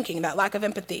my thinking, that lack of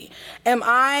empathy? Am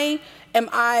I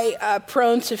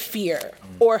prone to fear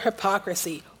or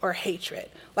hypocrisy or hatred?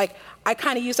 Like, I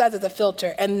kind of use that as a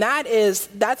filter, and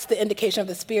that's the indication of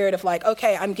the Spirit of like,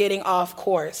 okay, I'm getting off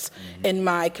course in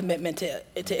my commitment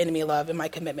to enemy love and my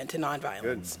commitment to nonviolence.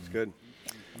 Good, that's good.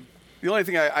 The only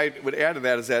thing I would add to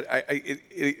that is that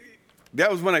that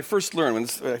was when I first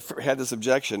learned, when I had this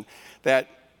objection, that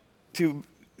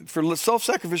for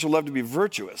self-sacrificial love to be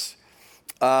virtuous,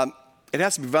 it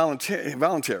has to be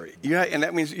voluntary. And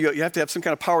that means you have to have some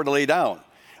kind of power to lay down.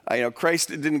 Christ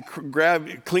didn't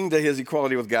cling to his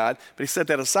equality with God, but he set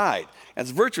that aside. And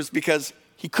it's virtuous because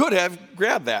he could have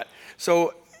grabbed that.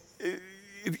 So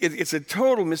it's a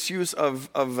total misuse of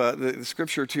the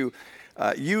scripture to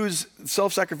use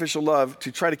self-sacrificial love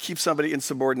to try to keep somebody in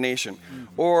subordination.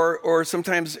 Or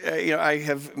sometimes, I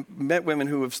have met women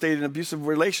who have stayed in abusive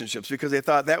relationships because they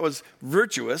thought that was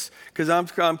virtuous because I'm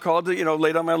called to,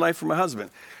 lay down my life for my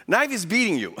husband. Now if he's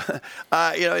beating you,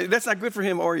 that's not good for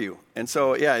him or you. And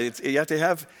so, you have to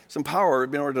have some power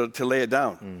in order to lay it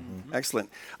down. Excellent.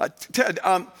 Ted,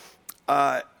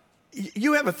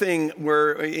 you have a thing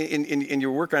where in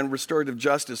your work on restorative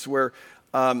justice where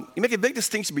you make a big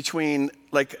distinction between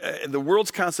the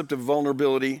world's concept of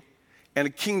vulnerability and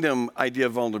a kingdom idea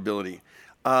of vulnerability.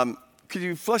 Could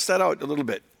you flesh that out a little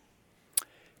bit?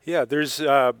 Yeah, there's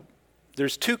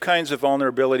two kinds of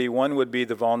vulnerability. One would be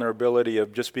the vulnerability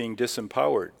of just being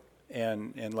disempowered.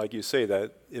 And like you say,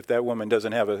 that if that woman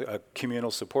doesn't have a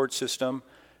communal support system,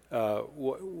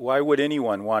 why would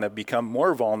anyone want to become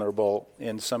more vulnerable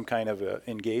in some kind of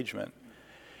engagement?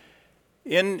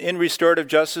 In restorative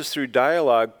justice through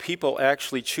dialogue, people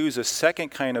actually choose a second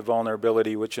kind of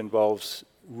vulnerability, which involves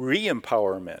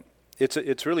re-empowerment.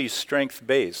 It's really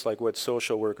strength-based, like what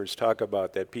social workers talk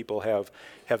about, that people have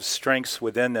strengths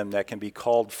within them that can be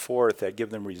called forth, that give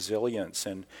them resilience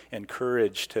and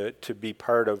courage to be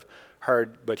part of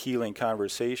hard but healing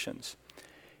conversations.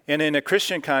 And in a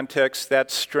Christian context,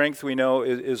 that strength we know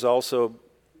is also,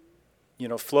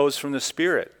 flows from the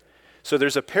Spirit. So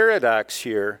there's a paradox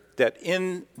here that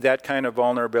in that kind of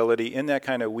vulnerability, in that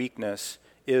kind of weakness,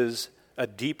 is a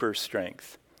deeper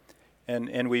strength.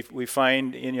 And we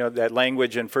find that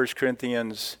language in 1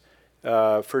 Corinthians,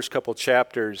 first couple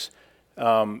chapters,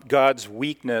 God's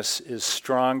weakness is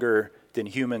stronger than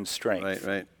human strength.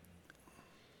 Right.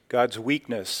 God's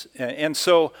weakness. And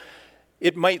so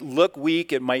it might look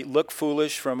weak, it might look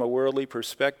foolish from a worldly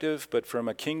perspective, but from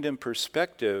a kingdom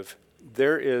perspective,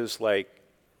 there is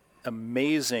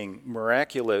amazing,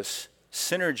 miraculous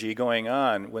synergy going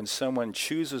on when someone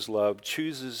chooses love,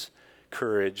 chooses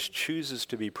courage, chooses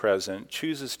to be present,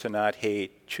 chooses to not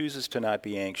hate, chooses to not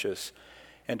be anxious,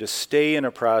 and to stay in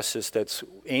a process that's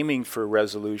aiming for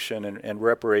resolution and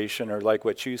reparation, or like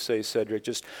what you say, Cedric,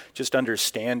 just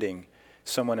understanding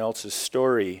someone else's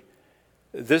story.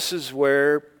 This is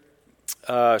where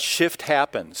shift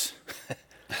happens.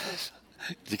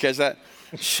 Did you catch that?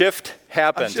 Shift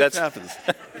happens. Shift happens.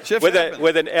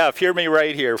 With an F. Hear me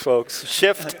right here, folks.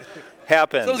 Shift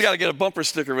happens. Someone's got to get a bumper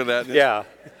sticker with that. Yeah.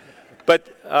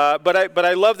 But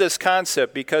I love this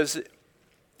concept because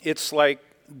it's like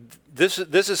this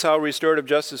is how restorative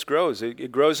justice grows.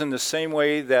 It grows in the same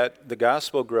way that the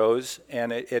gospel grows,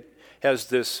 and it has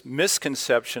this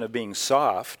misconception of being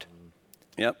soft.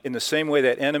 Yep. In the same way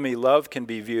that enemy love can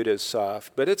be viewed as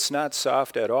soft, but it's not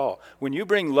soft at all. When you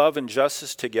bring love and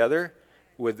justice together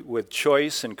with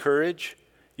choice and courage,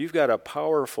 you've got a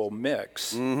powerful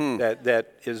mix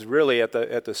that is really at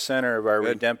the center of our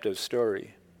redemptive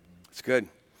story. It's good.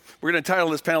 We're going to title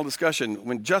this panel discussion,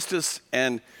 When Justice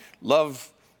and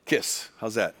Love Kiss.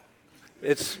 How's that?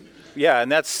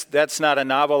 And that's not a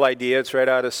novel idea. It's right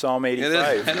out of Psalm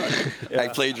 85. It is. I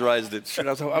plagiarized it. Shoot,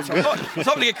 I was hoping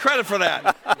to get credit for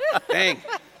that. Dang.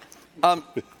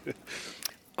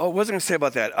 What was I going to say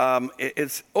about that?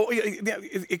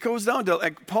 It goes down to,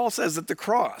 like Paul says, at the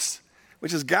cross,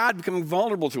 which is God becoming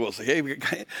vulnerable to us. Laying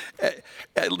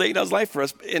down his life for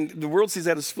us. And the world sees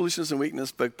that as foolishness and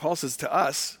weakness, but Paul says to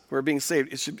us, who are being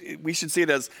saved, we should see it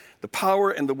as the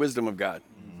power and the wisdom of God.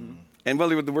 And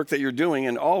whether with the work that you're doing,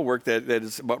 and all work that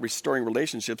is about restoring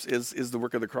relationships is the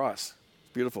work of the cross.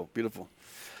 Beautiful, beautiful.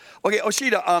 Okay,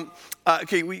 Oshita,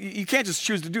 you can't just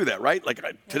choose to do that, right?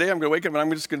 Today I'm going to wake up and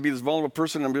I'm just going to be this vulnerable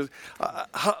person.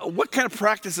 What kind of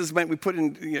practices might we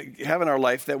have in our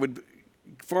life that would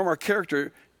form our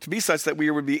character to be such that we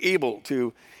would be able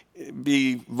to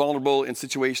be vulnerable in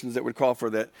situations that would call for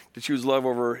that, to choose love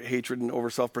over hatred and over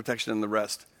self-protection and the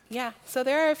rest? Yeah, so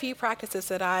there are a few practices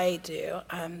that I do.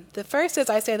 The first is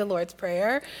I say the Lord's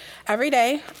Prayer every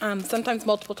day, sometimes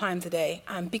multiple times a day,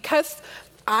 because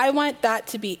I want that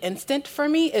to be instant for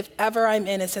me if ever I'm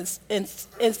in a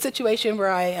situation where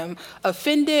I am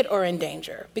offended or in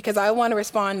danger, because I want to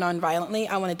respond nonviolently.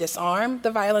 I want to disarm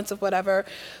the violence of whatever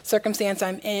circumstance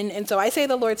I'm in. And so I say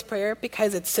the Lord's Prayer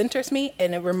because it centers me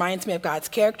and it reminds me of God's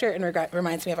character and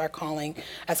reminds me of our calling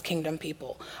as kingdom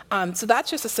people. So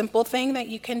that's just a simple thing that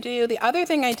you can do. The other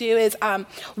thing I do is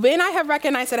when I have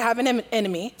recognized that I have an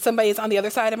enemy, somebody is on the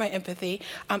other side of my empathy,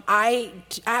 I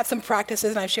have some practices,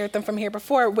 and I've shared them from here before,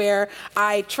 before, where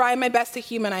I try my best to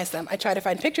humanize them. I try to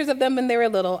find pictures of them when they were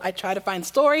little. I try to find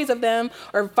stories of them,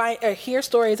 or hear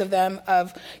stories of them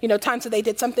of, times that they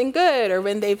did something good, or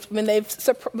when they've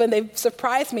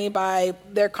surprised me by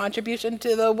their contribution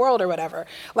to the world or whatever.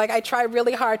 Like, I try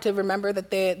really hard to remember that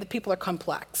the people are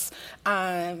complex.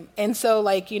 And so,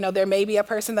 there may be a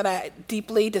person that I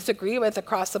deeply disagree with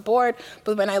across the board,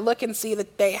 but when I look and see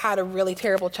that they had a really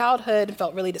terrible childhood and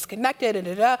felt really disconnected,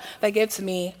 that gives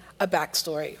me a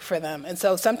backstory for them. And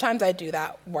so sometimes I do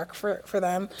that work for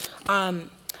them.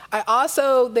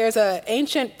 There's an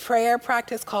ancient prayer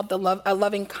practice called a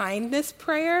loving kindness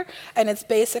prayer, and it's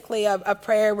basically a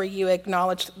prayer where you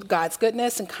acknowledge God's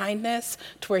goodness and kindness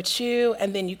towards you,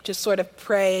 and then you just sort of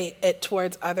pray it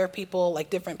towards other people, like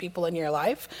different people in your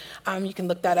life. You can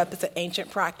look that up. It's an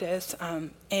ancient practice,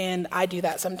 and I do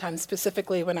that sometimes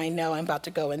specifically when I know I'm about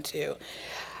to go into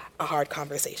a hard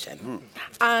conversation.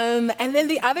 And then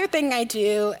the other thing I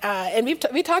do, and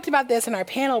we talked about this in our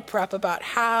panel prep about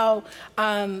how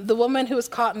the woman who was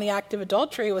caught in the act of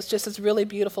adultery was just this really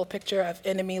beautiful picture of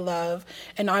enemy love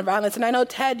and nonviolence. And I know,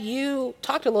 Ted, you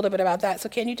talked a little bit about that. So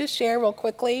can you just share real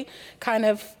quickly kind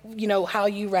of, how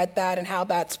you read that and how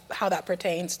that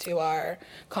pertains to our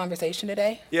conversation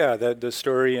today? Yeah, the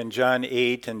story in John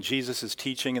 8, and Jesus is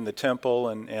teaching in the temple,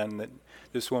 and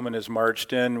this woman is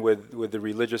marched in with the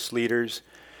religious leaders.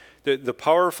 The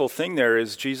powerful thing there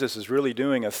is Jesus is really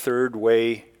doing a third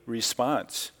way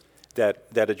response that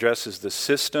addresses the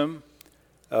system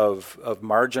of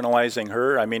marginalizing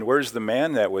her. I mean, where's the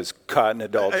man that was caught in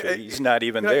adultery? He's not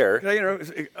even there.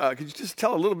 Could you just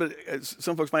tell a little bit?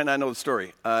 Some folks might not know the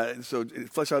story. So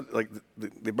flesh out,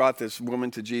 they brought this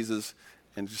woman to Jesus,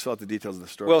 and just fill out the details of the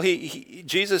story. Well,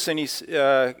 Jesus, and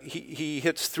he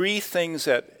hits three things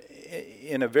that,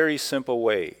 in a very simple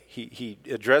way. He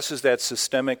addresses that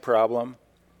systemic problem.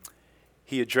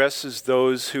 He addresses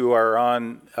those who are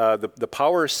on the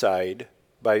power side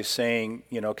by saying,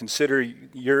 consider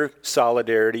your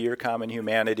solidarity, your common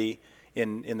humanity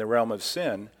in the realm of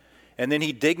sin. And then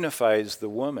he dignifies the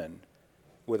woman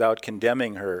without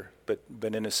condemning her, but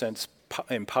in a sense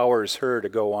empowers her to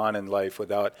go on in life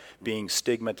without being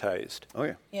stigmatized. Oh,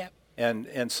 yeah. Yeah.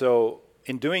 And so,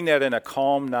 in doing that in a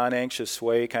calm, non-anxious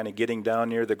way, kind of getting down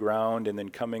near the ground and then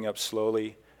coming up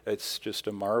slowly, it's just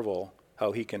a marvel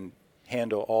how he can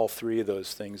handle all three of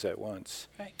those things at once.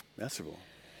 Right. Masterful.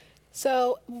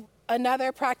 So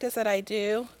another practice that I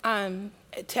do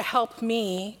to help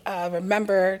me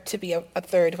remember to be a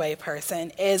third way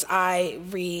person is I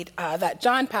read that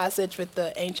John passage with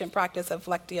the ancient practice of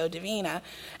Lectio Divina.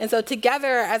 And so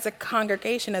together as a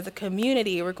congregation, as a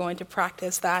community, we're going to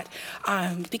practice that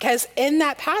because in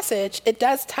that passage, it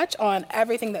does touch on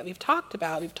everything that we've talked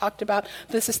about. We've talked about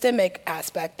the systemic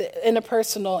aspect, the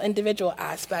interpersonal, individual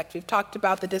aspect. We've talked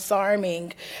about the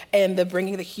disarming and the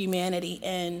bringing the humanity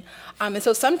in. And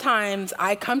so sometimes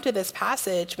I come to this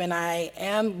passage when I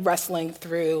am wrestling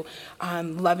through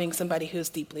loving somebody who's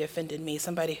deeply offended me,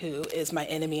 somebody who is my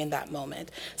enemy in that moment.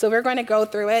 So we're going to go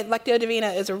through it. Lectio Divina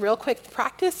is a real quick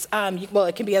practice.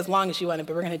 It can be as long as you want it,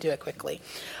 but we're going to do it quickly.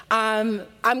 I'm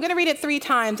going to read it 3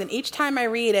 times, and each time I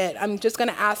read it, I'm just going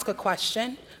to ask a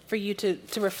question for you to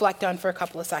reflect on for a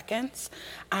couple of seconds.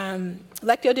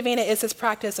 Lectio Divina is this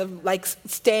practice of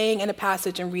staying in a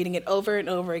passage and reading it over and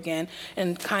over again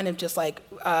and kind of just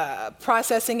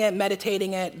processing it,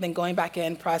 meditating it, then going back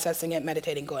in, processing it,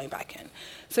 meditating, going back in.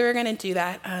 So we're going to do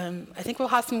that. I think we'll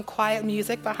have some quiet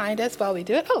music behind us while we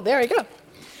do it. Oh, there we go.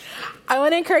 I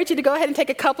want to encourage you to go ahead and take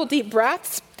a couple deep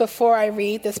breaths before I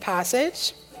read this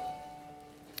passage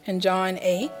in John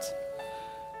 8.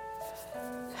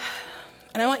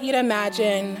 And I want you to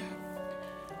imagine,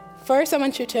 first I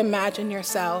want you to imagine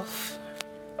yourself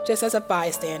just as a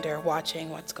bystander watching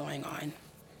what's going on.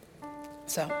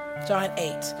 So, John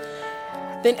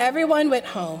 8. Then everyone went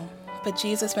home, but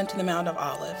Jesus went to the Mount of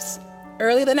Olives.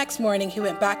 Early the next morning, he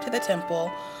went back to the temple,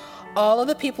 all of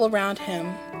the people around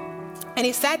him, and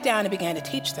he sat down and began to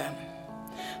teach them.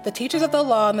 The teachers of the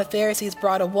law and the Pharisees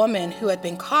brought a woman who had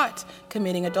been caught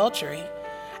committing adultery,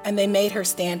 and they made her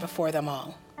stand before them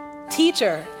all.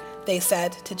 "Teacher," they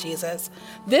said to Jesus,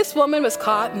 "this woman was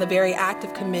caught in the very act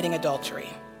of committing adultery.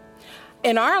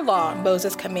 In our law,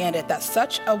 Moses commanded that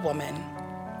such a woman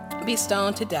be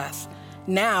stoned to death.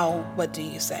 Now, what do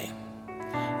you say?"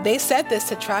 They said this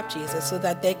to trap Jesus so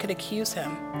that they could accuse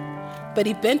him. But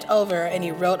he bent over and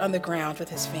he wrote on the ground with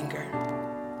his finger.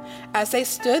 As they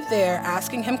stood there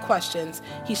asking him questions,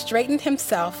 he straightened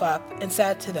himself up and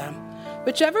said to them,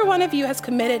 "Whichever one of you has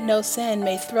committed no sin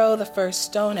may throw the first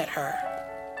stone at her."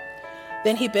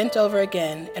 Then he bent over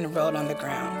again and wrote on the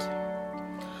ground.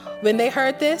 When they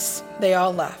heard this, they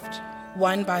all left,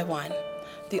 one by one.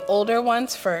 The older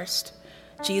ones first.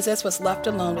 Jesus was left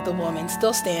alone with the woman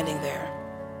still standing there.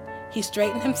 He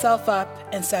straightened himself up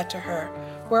and said to her,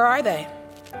 "Where are they?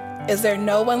 Is there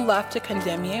no one left to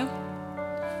condemn you?"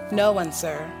 "No one,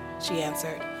 sir," she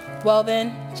answered. "Well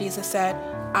then," Jesus said,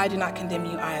 "I do not condemn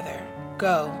you either.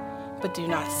 Go, but do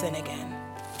not sin again."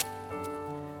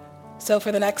 So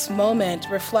for the next moment,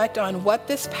 reflect on what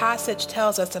this passage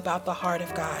tells us about the heart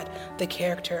of God, the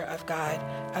character of God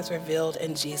as revealed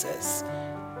in Jesus,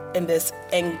 in this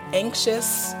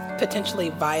anxious, potentially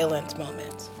violent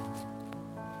moment.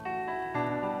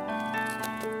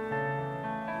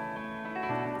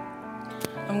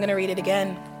 I'm going to read it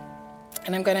again,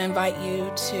 and I'm going to invite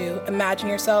you to imagine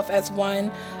yourself as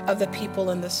one of the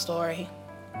people in this story.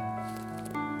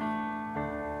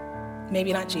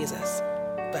 Maybe not Jesus,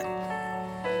 but...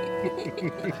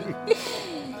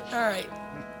 All right.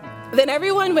 Then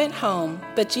everyone went home,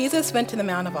 but Jesus went to the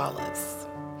Mount of Olives.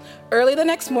 Early the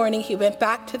next morning, he went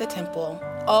back to the temple.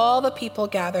 All the people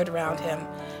gathered around him,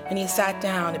 and he sat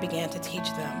down and began to teach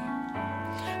them.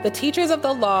 The teachers of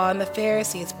the law and the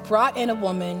Pharisees brought in a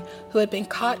woman who had been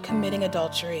caught committing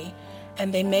adultery,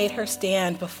 and they made her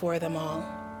stand before them all.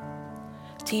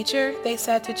 "Teacher," they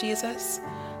said to Jesus,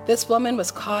 "this woman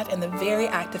was caught in the very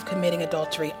act of committing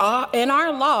adultery. In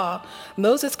our law,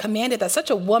 Moses commanded that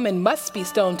such a woman must be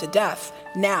stoned to death.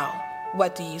 Now,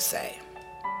 what do you say?"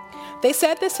 They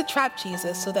said this to trap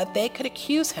Jesus so that they could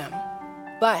accuse him.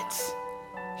 But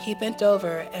he bent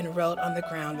over and wrote on the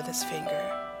ground with his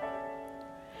finger.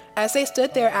 As they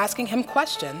stood there asking him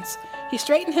questions, he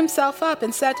straightened himself up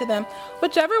and said to them,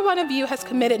 "Whichever one of you has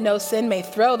committed no sin may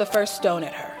throw the first stone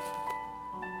at her."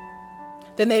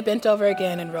 Then they bent over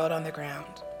again and wrote on the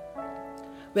ground.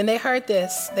 When they heard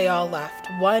this, they all left,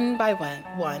 one by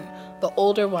one, the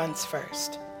older ones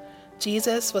first.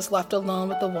 Jesus was left alone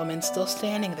with the woman still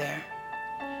standing there.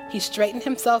 He straightened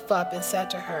himself up and said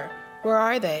to her, "Where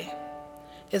are they?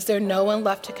 Is there no one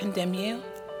left to condemn you?"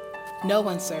 "No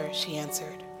one, sir," she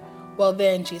answered. "Well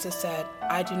then," Jesus said,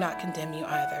 "I do not condemn you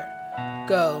either.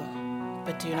 Go,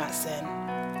 but do not sin."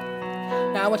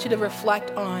 Now I want you to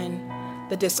reflect on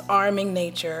the disarming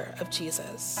nature of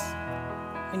Jesus.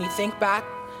 When you think back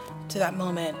to that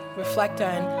moment, reflect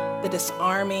on the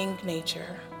disarming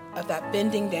nature of that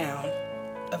bending down,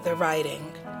 of the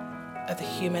writing, of the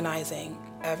humanizing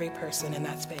every person in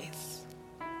that space.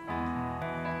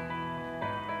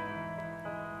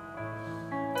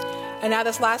 And now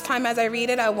this last time as I read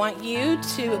it, I want you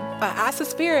to ask the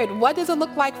Spirit, what does it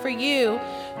look like for you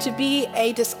to be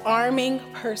a disarming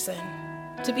person?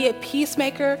 To be a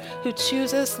peacemaker who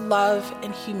chooses love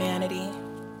and humanity,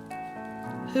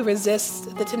 who resists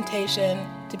the temptation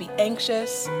to be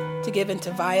anxious, to give into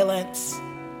violence,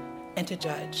 and to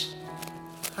judge.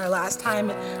 Our last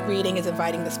time reading is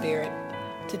inviting the Spirit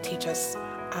to teach us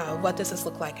what does this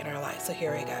look like in our life. So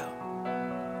here we go.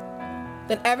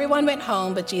 Then everyone went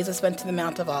home, but Jesus went to the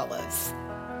Mount of Olives.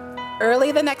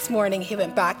 Early the next morning, he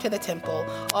went back to the temple.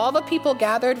 All the people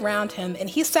gathered round him, and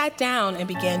he sat down and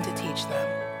began to teach them.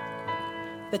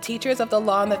 The teachers of the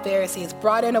law and the Pharisees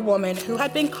brought in a woman who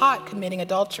had been caught committing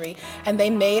adultery, and they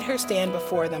made her stand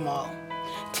before them all.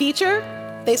 "Teacher,"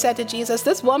 they said to Jesus,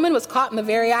 "this woman was caught in the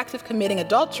very act of committing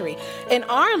adultery. In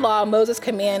our law, Moses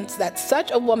commands that such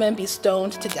a woman be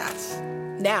stoned to death.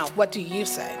 Now, what do you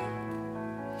say?"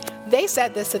 They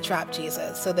said this to trap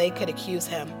Jesus so they could accuse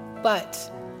him, but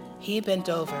he bent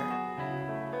over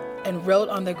and wrote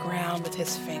on the ground with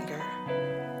his finger.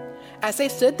 As they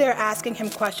stood there asking him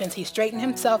questions, he straightened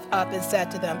himself up and said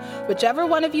to them, "Whichever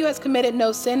one of you has committed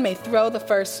no sin may throw the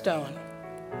first stone."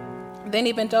 Then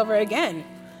he bent over again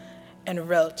and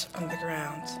wrote on the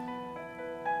ground.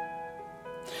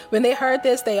 When they heard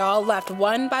this, they all left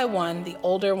one by one, the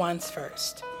older ones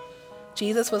first.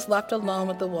 Jesus was left alone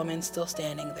with the woman still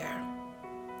standing there.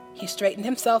 He straightened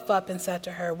himself up and said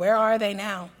to her, "Where are they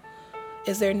now?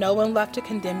 Is there no one left to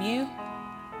condemn you?"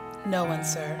 "No one,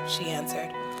 sir," she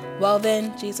answered. "Well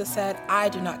then," Jesus said, "I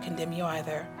do not condemn you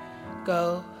either.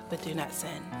 Go, but do not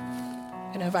sin." I'm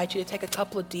going to invite you to take a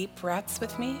couple of deep breaths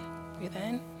with me. Breathe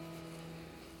in.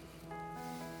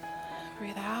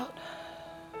 Breathe out.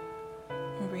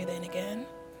 And breathe in again.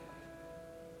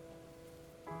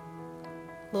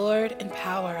 Lord,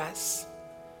 empower us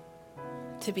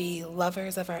to be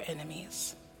lovers of our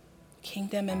enemies,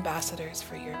 kingdom ambassadors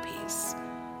for your peace,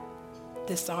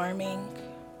 disarming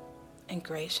and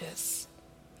gracious,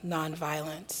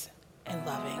 nonviolent and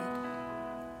loving,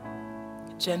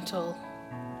 gentle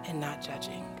and not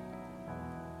judging.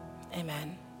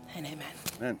 Amen and amen.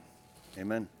 Amen.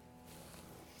 Amen.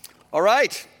 All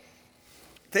right.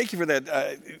 Thank you for that.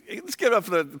 Let's give it up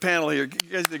for the panel here. You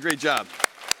guys did a great job.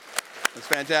 That's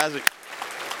fantastic.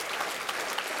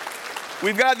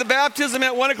 We've got the baptism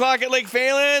at 1 o'clock at Lake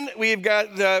Phelan. We've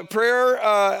got the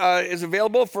prayer is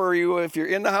available for you if you're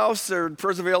in the house, or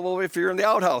prayer's available if you're in the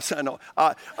outhouse. I know.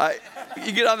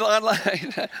 You get online.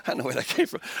 I don't know where that came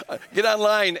from. Get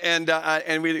online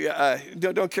and we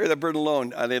don't carry that burden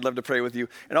alone. They'd love to pray with you.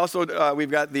 And also we've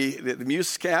got the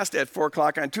Musecast at 4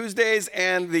 o'clock on Tuesdays,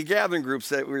 and the gathering groups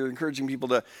that we're encouraging people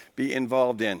to be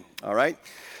involved in. All right.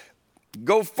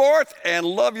 Go forth and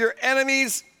love your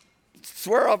enemies.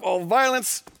 Swear off all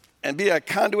violence and be a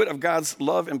conduit of God's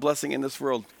love and blessing in this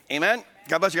world. Amen.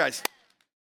 God bless you guys.